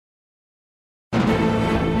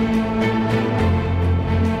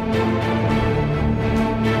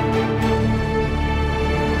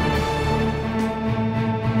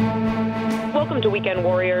Weekend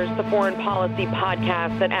Warriors, the foreign policy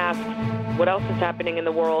podcast that asks what else is happening in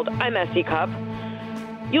the world. I'm Essie Cup.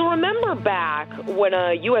 You'll remember back when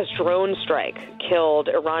a U.S. drone strike killed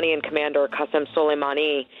Iranian commander Qasem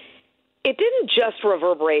Soleimani. It didn't just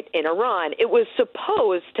reverberate in Iran. It was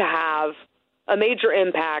supposed to have a major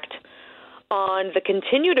impact on the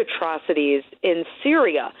continued atrocities in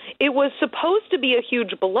Syria. It was supposed to be a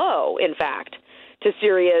huge blow, in fact, to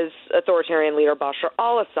Syria's authoritarian leader Bashar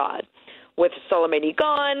al-Assad. With Soleimani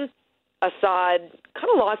gone, Assad kind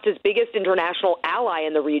of lost his biggest international ally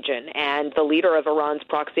in the region and the leader of Iran's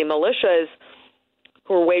proxy militias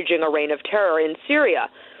who are waging a reign of terror in Syria.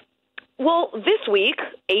 Well, this week,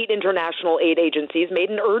 8 international aid agencies made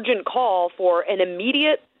an urgent call for an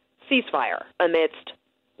immediate ceasefire amidst,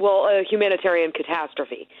 a humanitarian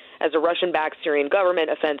catastrophe as a Russian-backed Syrian government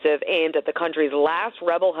offensive aimed at the country's last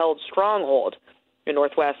rebel-held stronghold in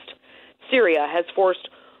northwest Syria has forced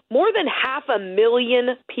more than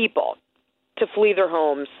 500,000 people to flee their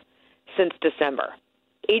homes since December.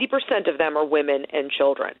 80% of them are women and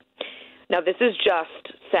children. Now, this is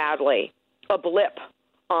just, sadly, a blip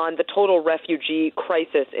on the total refugee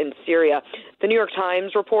crisis in Syria. The New York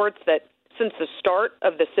Times reports that since the start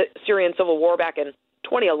of the Syrian civil war back in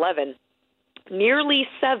 2011, nearly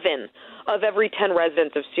 7 of every 10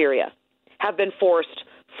 residents of Syria have been forced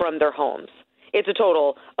from their homes. It's a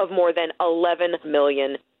total of more than 11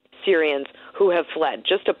 million Syrians who have fled.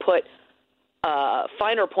 Just to put a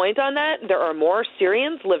finer point on that, there are more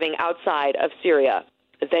Syrians living outside of Syria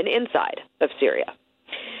than inside of Syria.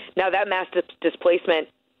 Now, that mass displacement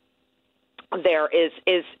there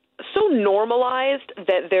is so normalized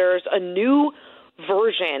that there's a new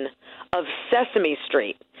version of Sesame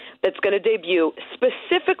Street that's going to debut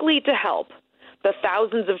specifically to help the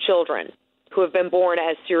thousands of children who have been born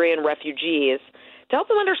as Syrian refugees, to help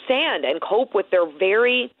them understand and cope with their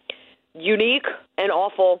very unique and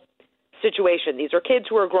awful situation. These are kids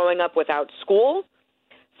who are growing up without school,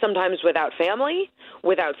 sometimes without family,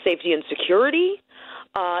 without safety and security.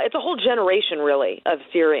 It's a whole generation, really, of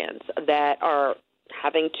Syrians that are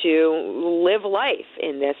having to live life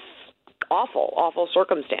in this awful, awful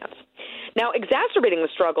circumstance. Now, exacerbating the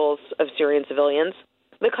struggles of Syrian civilians,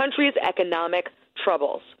 the country's economic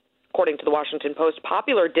troubles. According to the Washington Post,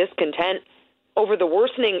 popular discontent over the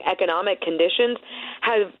worsening economic conditions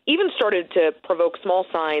have even started to provoke small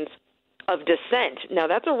signs of dissent. Now,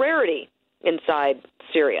 that's a rarity inside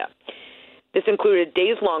Syria. This included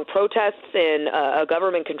days-long protests in a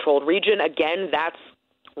government-controlled region. Again, that's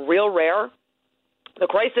real rare. The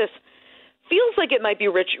crisis feels like it might be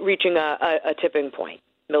reaching a tipping point,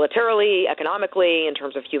 militarily, economically, in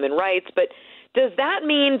terms of human rights. But does that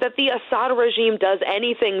mean that the Assad regime does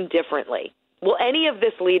anything differently? Will any of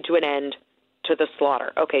this lead to an end to the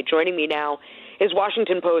slaughter? Okay, joining me now is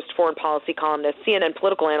Washington Post foreign policy columnist, CNN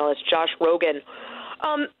political analyst Josh Rogin.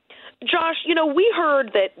 Josh, we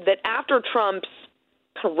heard that after Trump's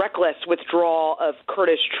reckless withdrawal of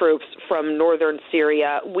Kurdish troops from northern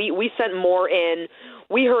Syria, we sent more in.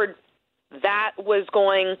 We heard that was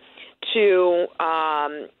going to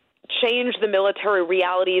change the military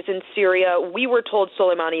realities in Syria. We were told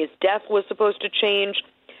Soleimani's death was supposed to change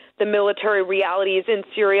the military realities in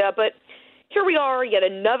Syria. But here we are, yet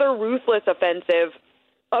another ruthless offensive,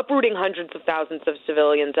 uprooting hundreds of thousands of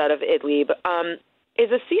civilians out of Idlib. Is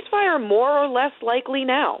a ceasefire more or less likely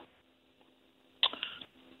now?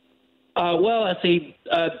 Essie,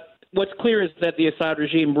 what's clear is that the Assad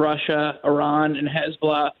regime, Russia, Iran, and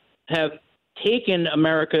Hezbollah have taken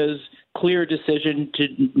America's clear decision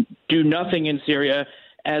to do nothing in Syria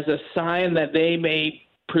as a sign that they may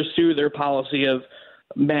pursue their policy of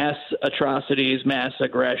mass atrocities, mass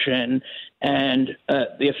aggression, and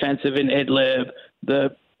the offensive in Idlib,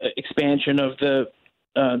 the expansion of the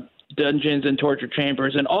dungeons and torture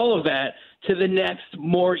chambers, and all of that to the next,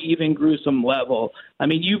 more even gruesome level. I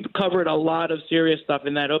mean, you covered a lot of serious stuff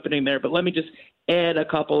in that opening there, but let me just add a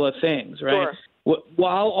couple of things, right? Sure.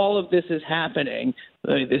 While all of this is happening,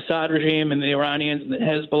 the Assad regime and the Iranians and the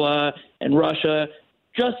Hezbollah and Russia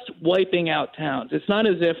just wiping out towns. It's not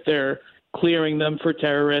as if they're clearing them for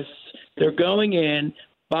terrorists. They're going in,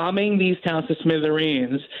 bombing these towns to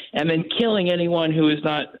smithereens, and then killing anyone who is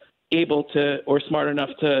not able to or smart enough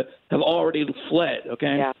to have already fled,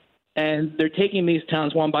 okay? Yeah. And they're taking these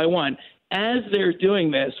towns one by one. As they're doing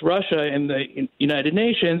this, Russia in the United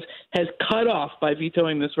Nations has cut off, by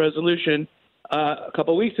vetoing this resolution a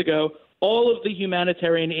couple of weeks ago, all of the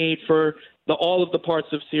humanitarian aid for all of the parts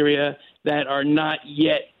of Syria that are not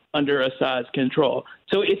yet under Assad's control.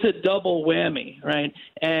 So it's a double whammy, right?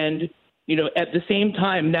 And, at the same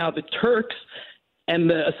time, now the Turks and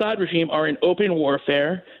the Assad regime are in open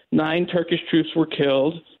warfare. 9 Turkish troops were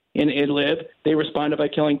killed in Idlib. They responded by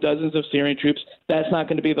killing dozens of Syrian troops. That's not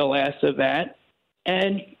going to be the last of that.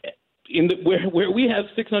 And where we have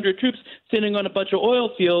 600 troops sitting on a bunch of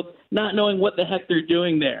oil fields, not knowing what the heck they're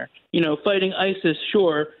doing there. Fighting ISIS,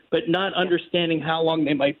 sure, but not understanding how long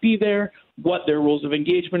they might be there, what their rules of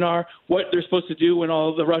engagement are, what they're supposed to do when all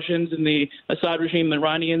of the Russians and the Assad regime, the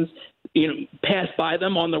Iranians, pass by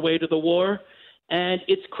them on their way to the war. And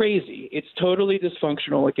it's crazy. It's totally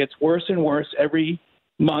dysfunctional. It gets worse and worse every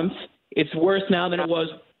month. It's worse now than it was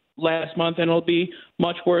last month, and it'll be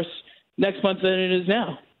much worse next month than it is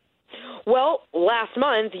now. Well, last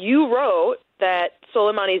month you wrote that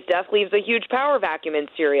Soleimani's death leaves a huge power vacuum in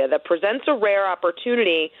Syria that presents a rare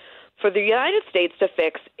opportunity for the United States to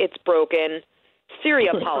fix its broken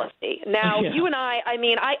Syria policy. Now, you and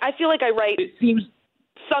I feel like I write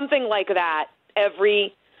something like that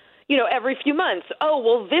every few months. Oh,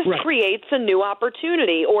 well, this creates a new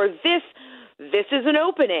opportunity, or this is an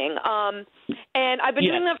opening. And I've been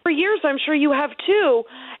doing that for years. I'm sure you have too.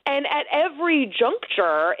 And at every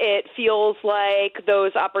juncture, it feels like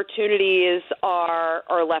those opportunities are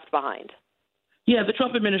left behind. Yeah, the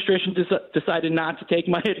Trump administration decided not to take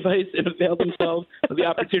my advice and avail themselves of the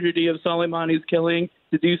opportunity of Soleimani's killing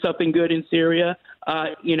to do something good in Syria.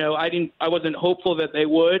 I wasn't hopeful that they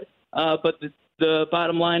would, but the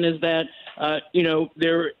bottom line is that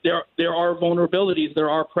there are vulnerabilities, there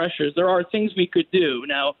are pressures, there are things we could do.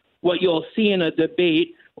 Now, what you'll see in a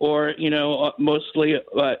debate, or mostly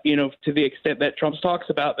to the extent that Trump talks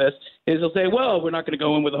about this, is he'll say, "Well, we're not going to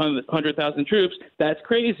go in with 100,000 troops. That's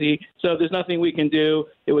crazy. So there's nothing we can do.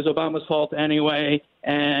 It was Obama's fault anyway,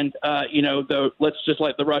 and let's just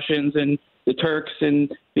let the Russians and the Turks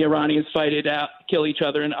and the Iranians fight it out, kill each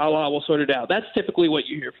other, and Allah will sort it out." That's typically what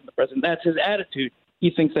you hear from the president. That's his attitude. He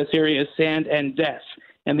thinks that Syria is sand and death.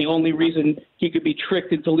 And the only reason he could be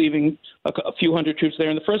tricked into leaving a few hundred troops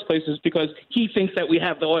there in the first place is because he thinks that we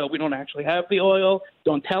have the oil. We don't actually have the oil.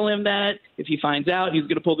 Don't tell him that. If he finds out, he's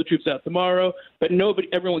going to pull the troops out tomorrow. But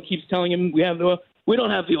everyone keeps telling him we have the oil. We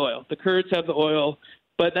don't have the oil. The Kurds have the oil,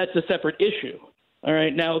 but that's a separate issue. All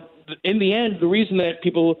right. Now, in the end, the reason that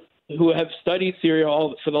people who have studied Syria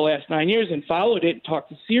for the last 9 years and followed it and talked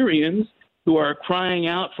to Syrians who are crying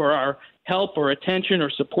out for our help or attention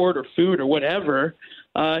or support or food or whatever,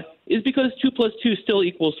 is because 2 + 2 still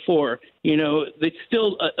equals 4. It's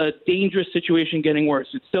still a dangerous situation getting worse.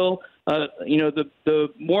 It's still, the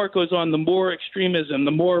more it goes on, the more extremism,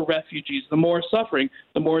 the more refugees, the more suffering,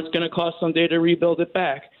 the more it's going to cost someday to rebuild it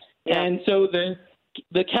back. Yeah. And so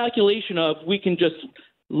the calculation of we can just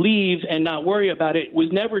leave and not worry about it was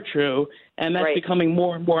never true. And that's becoming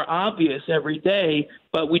more and more obvious every day.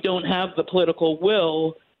 But we don't have the political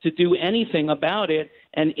will to do anything about it.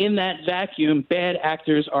 And in that vacuum, bad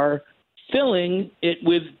actors are filling it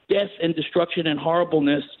with death and destruction and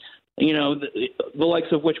horribleness, the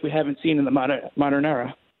likes of which we haven't seen in the modern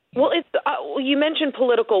era. Well, you mentioned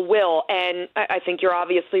political will, and I think you're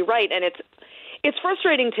obviously right. And it's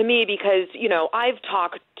frustrating to me because, I've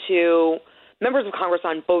talked to members of Congress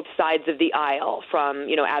on both sides of the aisle, from,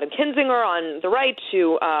 Adam Kinzinger on the right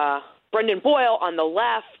to Brendan Boyle on the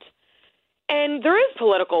left. And there is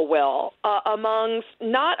political will amongst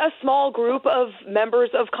not a small group of members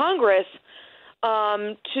of Congress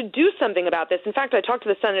to do something about this. In fact, I talked to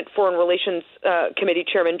the Senate Foreign Relations Committee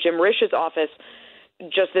Chairman Jim Rish's office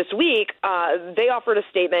just this week. They offered a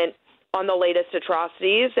statement on the latest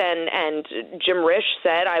atrocities, and Jim Risch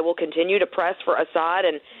said, "I will continue to press for Assad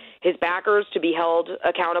and his backers to be held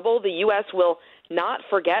accountable. The U.S. will not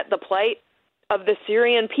forget the plight of the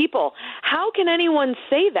Syrian people." How can anyone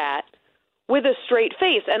say that with a straight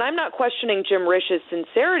face? And I'm not questioning Jim Rish's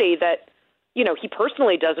sincerity that, he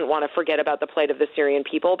personally doesn't want to forget about the plight of the Syrian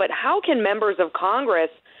people, but how can members of Congress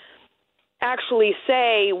actually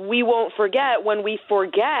say we won't forget when we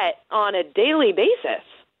forget on a daily basis?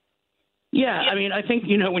 Yeah, I mean, I think,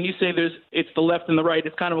 when you say it's the left and the right,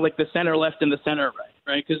 it's kind of like the center left and the center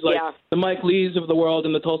right? Because the Mike Lees of the world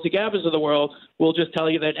and the Tulsi Gabbard of the world will just tell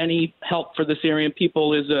you that any help for the Syrian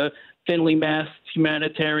people is a thinly masked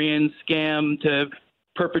humanitarian scam to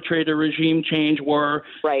perpetrate a regime change war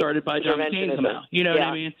started by John McCain somehow. You know what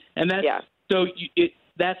I mean? And that's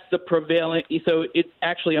that's the prevailing. So it's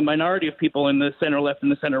actually a minority of people in the center left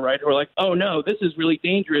and the center right who are like, "Oh no, this is really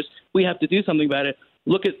dangerous. We have to do something about it.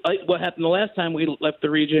 Look at what happened the last time we left the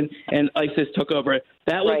region and ISIS took over it.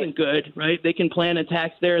 That wasn't good, right? They can plan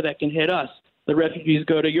attacks there that can hit us. The refugees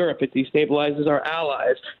go to Europe. It destabilizes our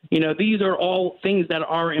allies. These are all things that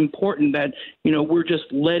are important that, we're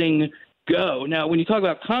just letting go. Now, when you talk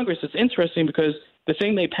about Congress, it's interesting because the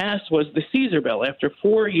thing they passed was the Caesar bill. After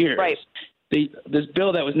 4 years, right. This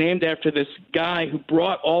bill that was named after this guy who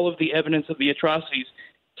brought all of the evidence of the atrocities,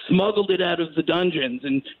 smuggled it out of the dungeons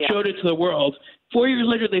and showed it to the world. 4 years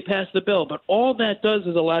later, they passed the bill. But all that does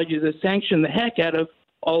is allow you to sanction the heck out of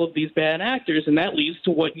all of these bad actors, and that leads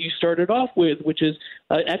to what you started off with, which is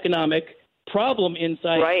an economic problem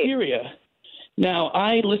inside Syria. Now,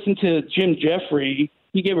 I listened to Jim Jeffrey.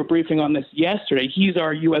 He gave a briefing on this yesterday. He's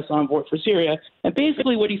our U.S. envoy for Syria. And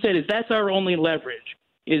basically what he said is that's our only leverage,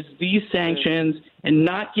 is these sanctions and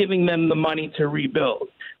not giving them the money to rebuild,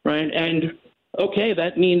 right? And, okay,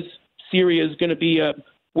 that means Syria is going to be a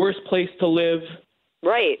worse place to live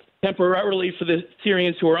temporarily for the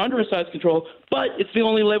Syrians who are under Assad's control, but it's the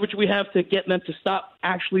only leverage we have to get them to stop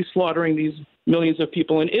actually slaughtering these millions of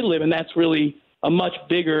people in Idlib, and that's really a much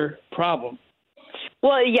bigger problem.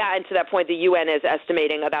 Well, yeah, and to that point, the UN is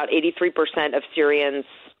estimating about 83% of Syrians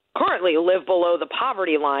currently live below the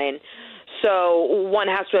poverty line. So one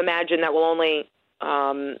has to imagine that will only,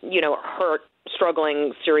 hurt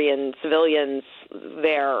struggling Syrian civilians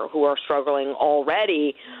there who are struggling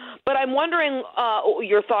already. But I'm wondering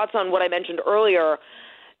your thoughts on what I mentioned earlier,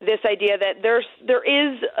 this idea that there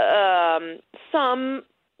is some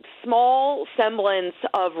small semblance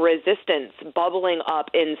of resistance bubbling up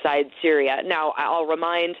inside Syria. Now, I'll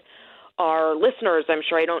remind our listeners, I'm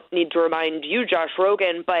sure I don't need to remind you, Josh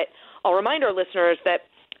Rogan, but I'll remind our listeners that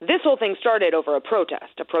this whole thing started over a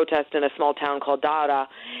protest in a small town called Dara,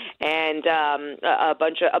 and a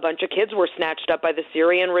bunch of kids were snatched up by the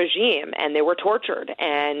Syrian regime, and they were tortured,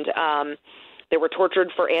 and they were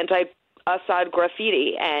tortured for anti-Assad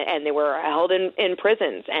graffiti, and they were held in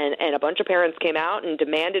prisons, and a bunch of parents came out and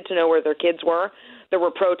demanded to know where their kids were. There were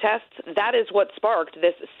protests. That is what sparked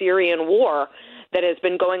this Syrian war that has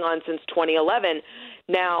been going on since 2011.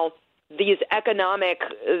 Now, this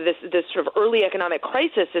sort of early economic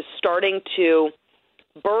crisis is starting to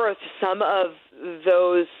birth some of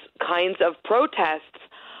those kinds of protests.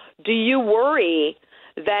 Do you worry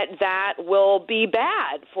that will be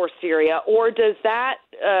bad for Syria, or does that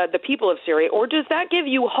the people of Syria, or does that give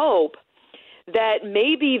you hope that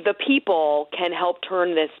maybe the people can help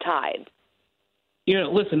turn this tide?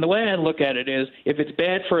 Listen, the way I look at it is if it's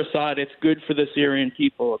bad for Assad, it's good for the Syrian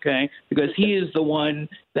people, okay? Because he is the one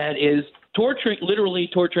that is literally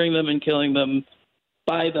torturing them and killing them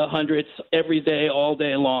by the hundreds every day, all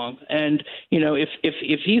day long. And,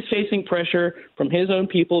 if he's facing pressure from his own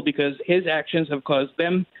people because his actions have caused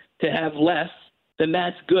them to have less, then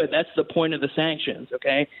that's good. That's the point of the sanctions,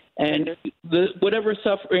 okay? And whatever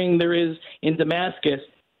suffering there is in Damascus,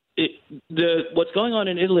 what's going on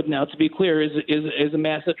in Idlib now, to be clear, is a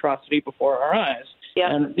mass atrocity before our eyes.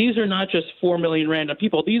 Yeah. And these are not just 4 million random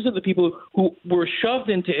people. These are the people who were shoved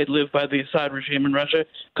into Idlib by the Assad regime in Russia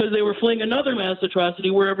because they were fleeing another mass atrocity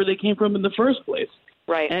wherever they came from in the first place.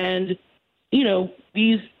 Right. And,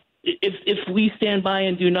 if we stand by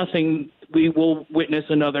and do nothing, we will witness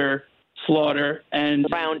another slaughter, and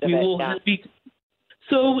we will speak.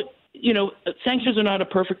 So, sanctions are not a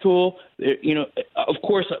perfect tool. Of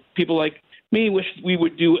course, people like me wish we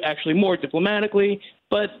would do actually more diplomatically,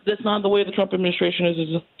 but that's not the way the Trump administration has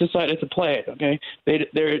decided to play it, okay?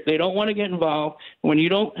 They don't want to get involved. When you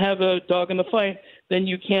don't have a dog in the fight, then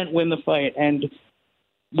you can't win the fight. And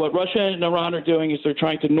what Russia and Iran are doing is they're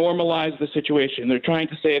trying to normalize the situation. They're trying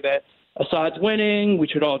to say that Assad's winning. We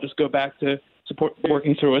should all just go back to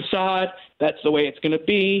working through Assad. That's the way it's going to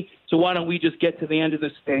be. So why don't we just get to the end of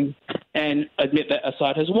this thing and admit that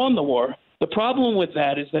Assad has won the war? The problem with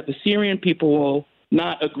that is that the Syrian people will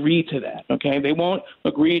not agree to that, okay? They won't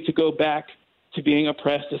agree to go back to being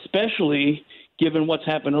oppressed, especially given what's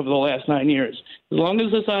happened over the last 9 years. As long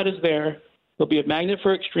as Assad is there, there'll be a magnet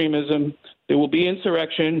for extremism, there will be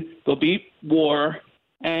insurrection, there'll be war,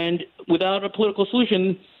 and without a political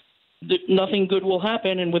solution, nothing good will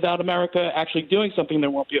happen, and without America actually doing something, there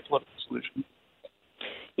won't be a political solution.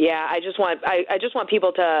 Yeah, I just want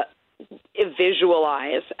people to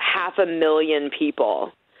visualize 500,000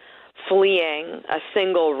 people fleeing a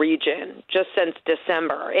single region just since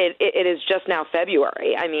December. It is just now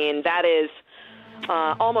February. I mean, that is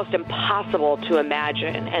almost impossible to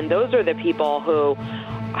imagine. And those are the people who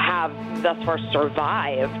have thus far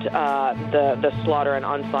survived the slaughter and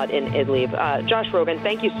onslaught in Idlib. Josh Rogan,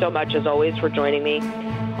 thank you so much, as always, for joining me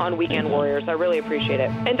on Weekend Warriors. I really appreciate it.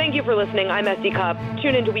 And thank you for listening. I'm Esty Cup.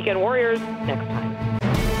 Tune into Weekend Warriors next time.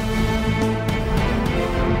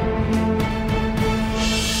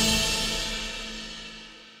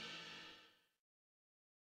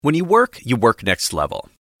 When you work next level.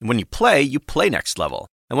 And when you play next level.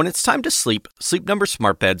 And when it's time to sleep, Sleep Number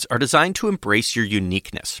smart beds are designed to embrace your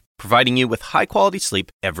uniqueness, providing you with high-quality sleep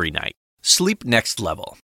every night. Sleep next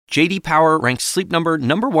level. J.D. Power ranks Sleep Number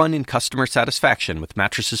number one in customer satisfaction with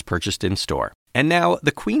mattresses purchased in-store. And now,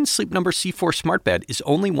 the Queen Sleep Number C4 smart bed is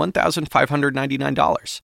only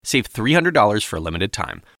 $1,599. Save $300 for a limited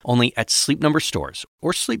time, only at Sleep Number stores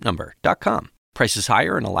or sleepnumber.com. Prices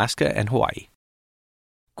higher in Alaska and Hawaii.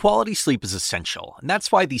 Quality sleep is essential, and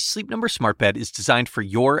that's why the Sleep Number smart bed is designed for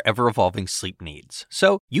your ever-evolving sleep needs.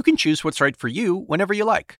 So you can choose what's right for you whenever you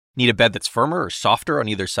like. Need a bed that's firmer or softer on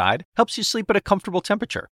either side? Helps you sleep at a comfortable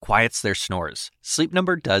temperature. Quiets their snores. Sleep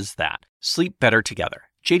Number does that. Sleep better together.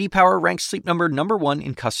 J.D. Power ranks Sleep Number number one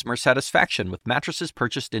in customer satisfaction with mattresses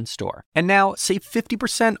purchased in-store. And now, save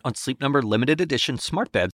 50% on Sleep Number limited edition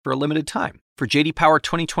smart beds for a limited time. For J.D. Power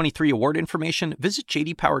 2023 award information, visit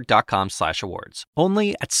jdpower.com/awards.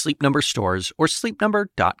 Only at Sleep Number stores or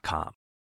sleepnumber.com.